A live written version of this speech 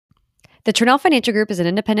The Trinell Financial Group is an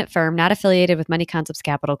independent firm not affiliated with Money Concepts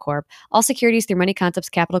Capital Corp. All securities through Money Concepts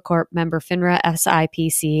Capital Corp. Member FINRA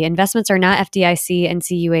SIPC. Investments are not FDIC and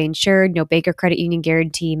CUA insured. No bank or credit union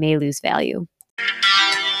guarantee may lose value.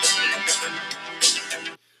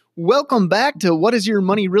 Welcome back to What Is Your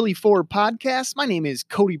Money Really For podcast. My name is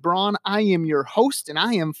Cody Braun. I am your host, and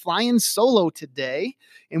I am flying solo today.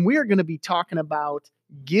 And we are going to be talking about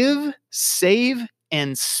give, save,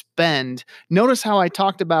 and spend. Notice how I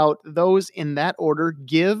talked about those in that order: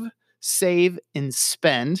 give, save, and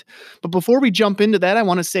spend. But before we jump into that, I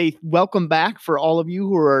want to say welcome back for all of you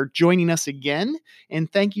who are joining us again. And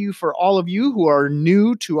thank you for all of you who are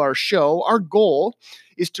new to our show. Our goal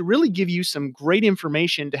is to really give you some great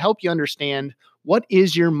information to help you understand what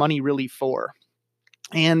is your money really for.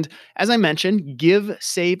 And as I mentioned, give,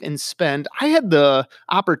 save, and spend. I had the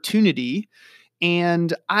opportunity,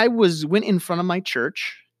 and I went in front of my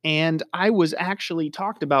church, and I was actually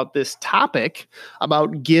talked about this topic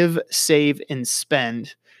about give, save, and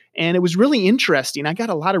spend. And it was really interesting. I got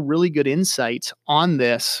a lot of really good insights on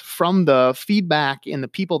this from the feedback and the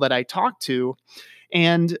people that I talked to.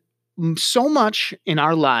 And so much in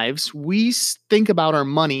our lives, we think about our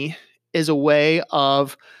money as a way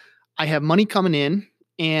of, I have money coming in,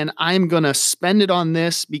 and I'm going to spend it on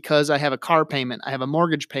this because I have a car payment, I have a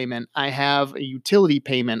mortgage payment, I have a utility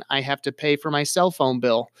payment, I have to pay for my cell phone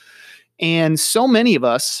bill. And so many of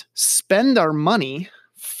us spend our money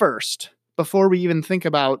first before we even think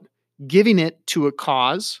about giving it to a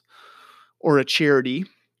cause or a charity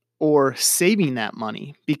or saving that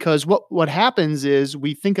money. Because what happens is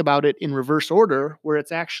we think about it in reverse order, where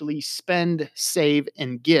it's actually spend, save,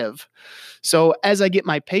 and give. So as I get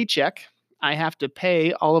my paycheck, I have to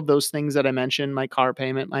pay all of those things that I mentioned: my car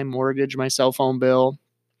payment, my mortgage, my cell phone bill,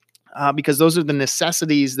 because those are the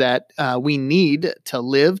necessities that we need to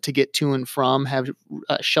live, to get to and from, have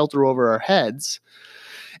shelter over our heads.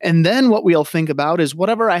 And then what we'll think about is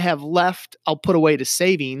whatever I have left, I'll put away to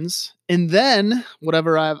savings. And then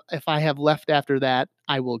if I have left after that,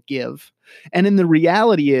 I will give. And then the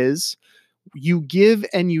reality is, you give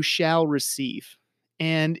and you shall receive.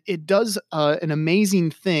 And it does an amazing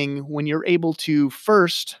thing when you're able to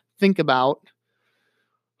first think about,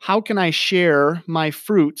 how can I share my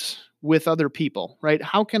fruits with other people, right?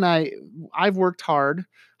 I've worked hard.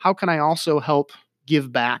 How can I also help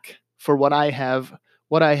give back for what I have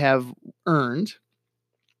earned?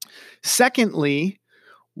 Secondly,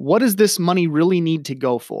 what does this money really need to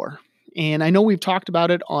go for? And I know we've talked about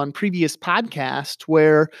it on previous podcasts,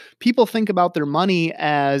 where people think about their money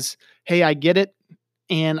as, hey, I get it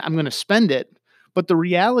and I'm going to spend it. But the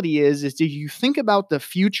reality is do you think about the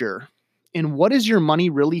future and what is your money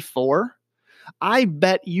really for? I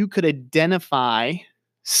bet you could identify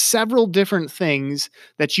several different things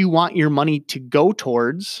that you want your money to go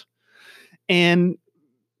towards. And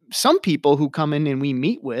some people who come in and we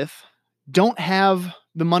meet with don't have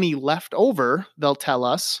the money left over, they'll tell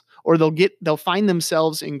us, or they'll find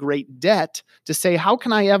themselves in great debt to say, how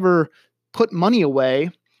can I ever put money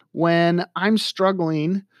away when I'm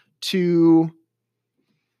struggling to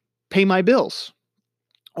pay my bills?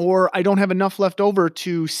 Or I don't have enough left over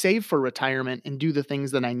to save for retirement and do the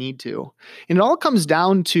things that I need to. And it all comes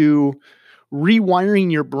down to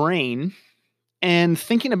rewiring your brain and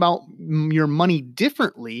thinking about your money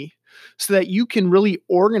differently, so that you can really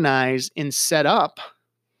organize and set up,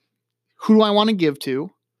 who do I want to give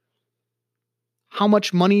to? How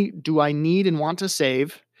much money do I need and want to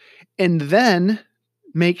save? And then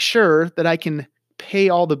make sure that I can pay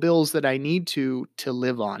all the bills that I need to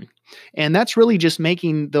live on. And that's really just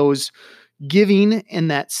making those giving and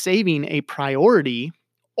that saving a priority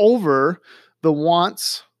over the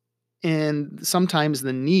wants and sometimes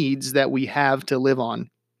the needs that we have to live on.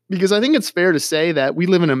 Because I think it's fair to say that we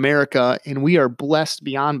live in America and we are blessed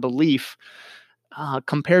beyond belief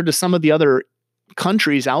compared to some of the other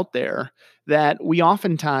countries out there that we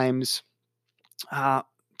oftentimes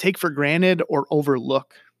take for granted or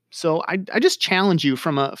overlook. So I just challenge you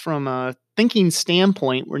from a thinking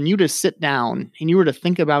standpoint, when you just sit down and you were to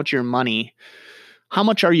think about your money, how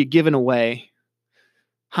much are you giving away?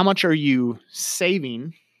 How much are you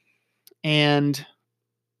saving? And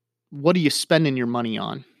what are you spending your money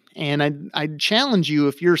on? And I'd challenge you,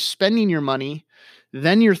 if you're spending your money,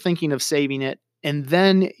 then you're thinking of saving it, and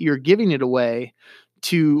then you're giving it away,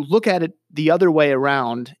 to look at it the other way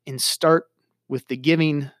around and start with the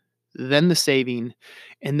giving, then the saving,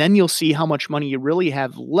 and then you'll see how much money you really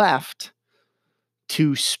have left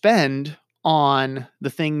to spend on the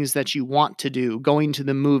things that you want to do, going to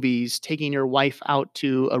the movies, taking your wife out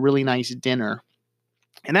to a really nice dinner.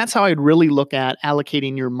 And that's how I'd really look at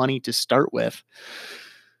allocating your money to start with.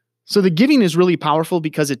 So the giving is really powerful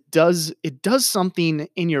because it does something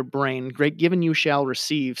in your brain. Great given you shall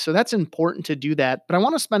receive. So that's important to do that. But I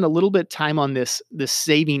want to spend a little bit of time on this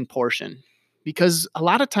saving portion, because a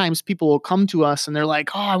lot of times people will come to us and they're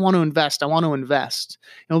like, "Oh, I want to invest. I want to invest."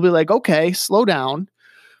 And we'll be like, "Okay, slow down.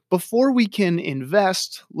 Before we can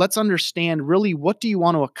invest, let's understand really, what do you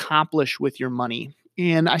want to accomplish with your money?"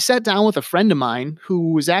 And I sat down with a friend of mine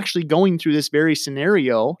who was actually going through this very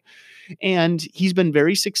scenario, and he's been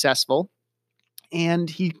very successful. And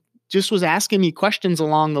he just was asking me questions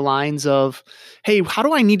along the lines of, "Hey, how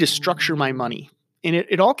do I need to structure my money?" And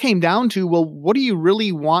it all came down to, well, what do you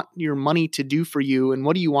really want your money to do for you? And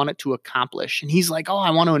what do you want it to accomplish? And he's like, "Oh, I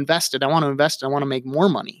want to invest it. I want to invest it. I want to make more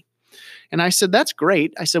money." And I said, "That's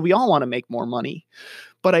great." I said, "We all want to make more money."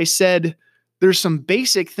 But I said, there's some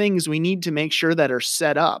basic things we need to make sure that are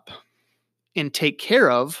set up and take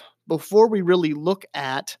care of before we really look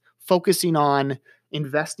at focusing on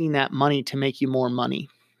investing that money to make you more money.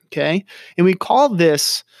 Okay. And we call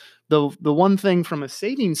this the one thing from a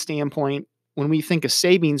savings standpoint. When we think of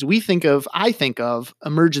savings, I think of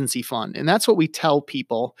emergency fund. And that's what we tell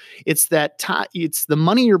people. It's it's the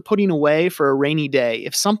money you're putting away for a rainy day.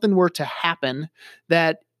 If something were to happen,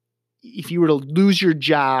 that if you were to lose your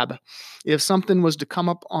job, if something was to come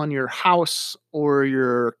up on your house or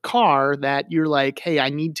your car, that you're like, "Hey, I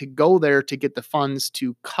need to go there to get the funds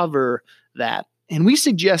to cover that." And we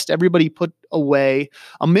suggest everybody put away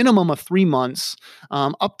a minimum of 3 months,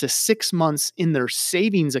 up to 6 months in their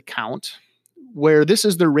savings account, where this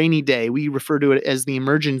is their rainy day. We refer to it as the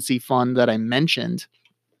emergency fund that I mentioned.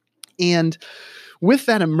 And with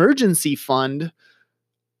that emergency fund,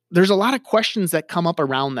 there's a lot of questions that come up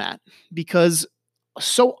around that, because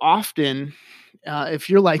so often, if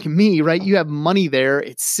you're like me, right, you have money there,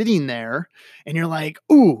 it's sitting there, and you're like,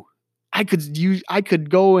 "Ooh, I could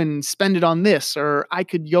go and spend it on this, or I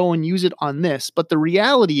could go and use it on this." But the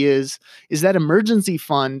reality is that emergency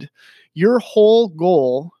fund, your whole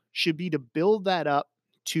goal should be to build that up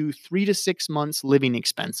to 3 to 6 months living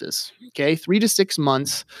expenses. Okay, 3 to 6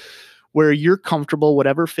 months where you're comfortable,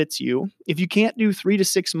 whatever fits you. If you can't do 3 to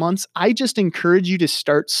 6 months, I just encourage you to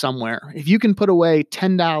start somewhere. If you can put away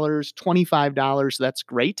 $10, $25, that's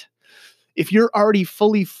great. If you're already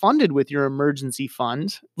fully funded with your emergency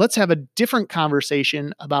fund, let's have a different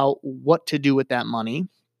conversation about what to do with that money,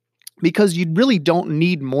 because you really don't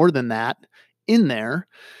need more than that in there.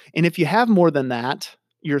 And if you have more than that,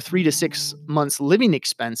 your 3 to 6 months living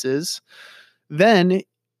expenses, then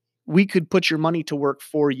we could put your money to work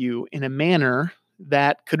for you in a manner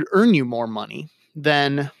that could earn you more money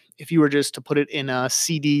than if you were just to put it in a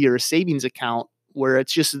CD or a savings account where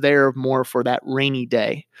it's just there more for that rainy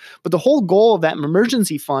day. But the whole goal of that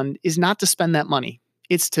emergency fund is not to spend that money.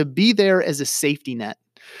 It's to be there as a safety net.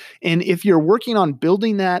 And if you're working on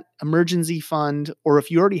building that emergency fund, or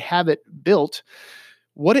if you already have it built,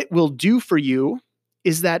 what it will do for you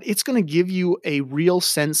is that it's going to give you a real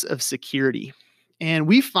sense of security. And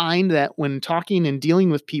we find that when talking and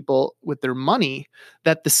dealing with people with their money,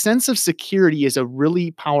 that the sense of security is a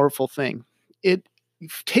really powerful thing. It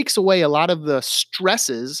takes away a lot of the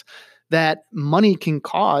stresses that money can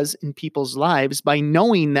cause in people's lives by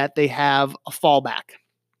knowing that they have a fallback.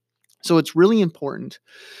 So it's really important.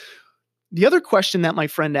 The other question that my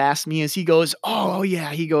friend asked me is, he goes, "Oh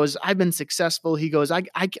yeah," he goes, "I've been successful." He goes, I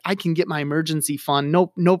can get my emergency fund.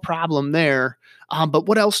 No problem there. But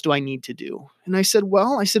what else do I need to do?" And I said,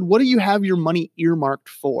 "What do you have your money earmarked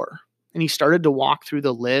for?" And he started to walk through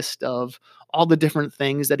the list of all the different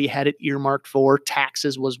things that he had it earmarked for.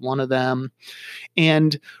 Taxes was one of them.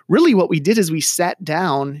 And really what we did is we sat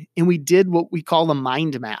down and we did what we call a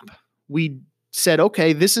mind map. We said,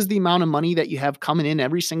 "Okay, this is the amount of money that you have coming in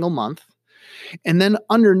every single month." And then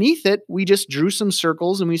underneath it, we just drew some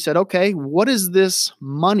circles and we said, "Okay, what is this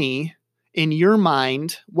money in your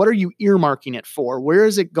mind? What are you earmarking it for? Where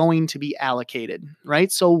is it going to be allocated?"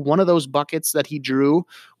 Right? So one of those buckets that he drew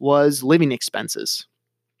was living expenses.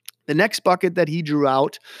 The next bucket that he drew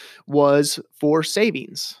out was for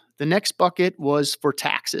savings. The next bucket was for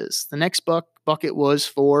taxes. The next bucket was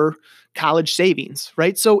for college savings,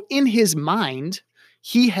 right? So in his mind,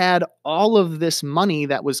 he had all of this money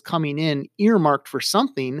that was coming in earmarked for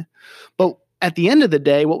something. But at the end of the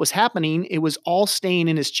day, what was happening, it was all staying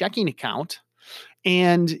in his checking account.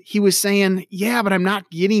 And he was saying, "Yeah, but I'm not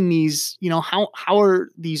getting these, how are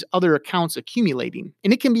these other accounts accumulating?"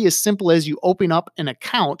 And it can be as simple as you open up an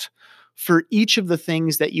account for each of the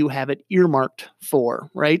things that you have it earmarked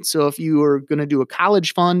for, right? So if you are going to do a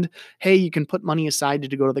college fund, hey, you can put money aside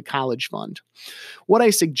to go to the college fund. What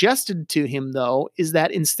I suggested to him, though, is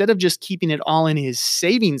that instead of just keeping it all in his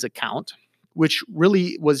savings account, which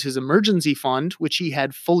really was his emergency fund, which he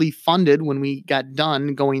had fully funded when we got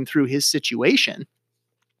done going through his situation,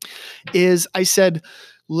 is I said,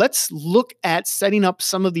 let's look at setting up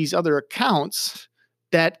some of these other accounts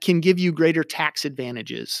that can give you greater tax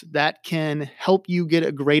advantages, that can help you get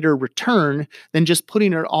a greater return than just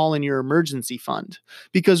putting it all in your emergency fund.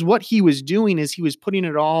 Because what he was doing is he was putting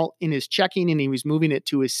it all in his checking and he was moving it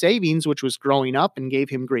to his savings, which was growing up and gave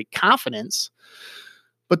him great confidence.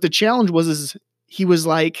 But the challenge was he was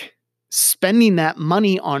like spending that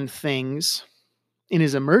money on things in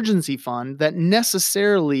his emergency fund that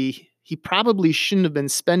necessarily he probably shouldn't have been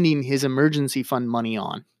spending his emergency fund money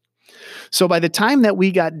on. So by the time that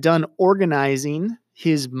we got done organizing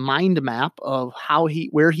his mind map of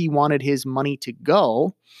where he wanted his money to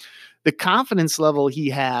go, the confidence level he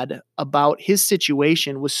had about his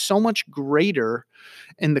situation was so much greater,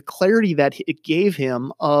 and the clarity that it gave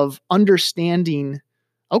him of understanding,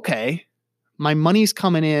 okay, my money's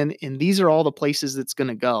coming in and these are all the places it's going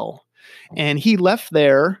to go. And he left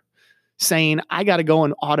there saying, I got to go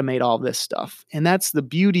and automate all this stuff. And that's the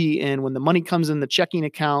beauty in when the money comes in the checking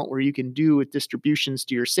account, where you can do with distributions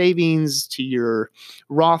to your savings, to your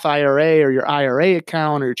Roth IRA or your IRA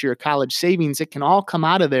account, or to your college savings, it can all come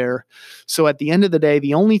out of there. So at the end of the day,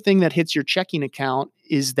 the only thing that hits your checking account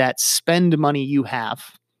is that spend money you have,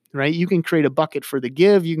 right? You can create a bucket for the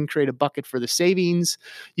give. You can create a bucket for the savings.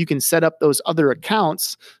 You can set up those other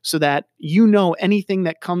accounts so that anything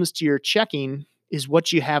that comes to your checking is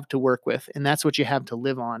what you have to work with, and that's what you have to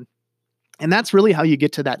live on. And that's really how you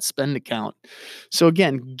get to that spend account. So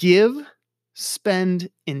again, give, spend,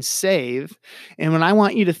 and save. And when I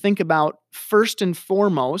want you to think about first and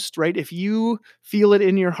foremost, right, if you feel it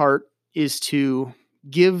in your heart, is to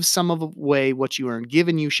give some of away what you earn. Give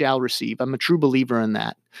and you shall receive. I'm a true believer in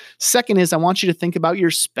that. Second is I want you to think about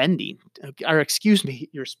your spending,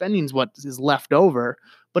 your spending is what is left over,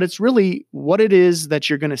 but it's really what it is that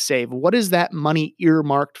you're going to save. What is that money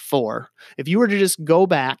earmarked for? If you were to just go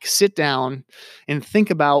back, sit down and think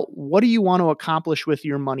about what do you want to accomplish with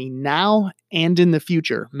your money now and in the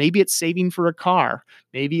future? Maybe it's saving for a car.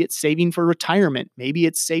 Maybe it's saving for retirement. Maybe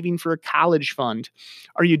it's saving for a college fund.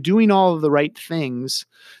 Are you doing all of the right things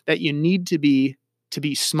that you need to be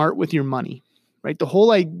smart with your money, right? The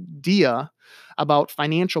whole idea about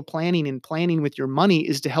financial planning and planning with your money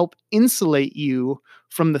is to help insulate you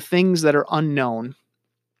from the things that are unknown,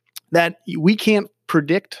 that we can't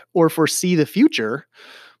predict or foresee the future,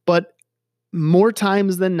 but more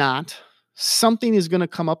times than not, something is going to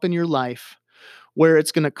come up in your life where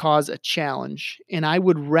it's going to cause a challenge. And I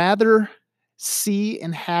would rather see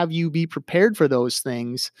and have you be prepared for those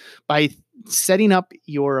things by setting up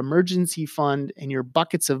your emergency fund and your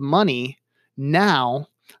buckets of money now,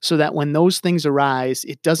 so that when those things arise,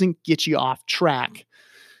 it doesn't get you off track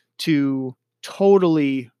to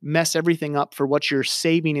totally mess everything up for what you're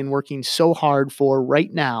saving and working so hard for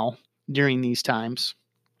right now during these times.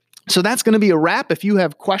 So that's going to be a wrap. If you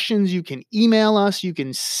have questions, you can email us. You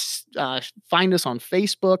can find us on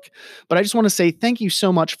Facebook. But I just want to say thank you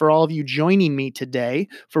so much for all of you joining me today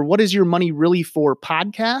for What Is Your Money Really For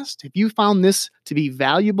podcast. If you found this to be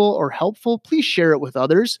valuable or helpful, please share it with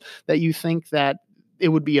others that you think that it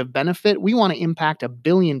would be of benefit. We want to impact 1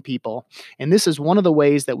 billion people, and this is one of the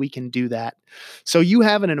ways that we can do that. So you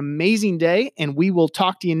have an amazing day, and we will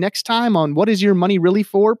talk to you next time on What Is Your Money Really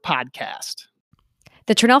For podcast.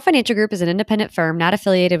 The Turnell Financial Group is an independent firm not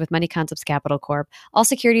affiliated with Money Concepts Capital Corp. All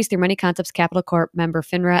securities through Money Concepts Capital Corp. Member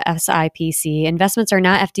FINRA SIPC. Investments are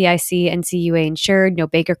not FDIC, NCUA insured. No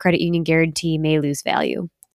bank or credit union guarantee. May lose value.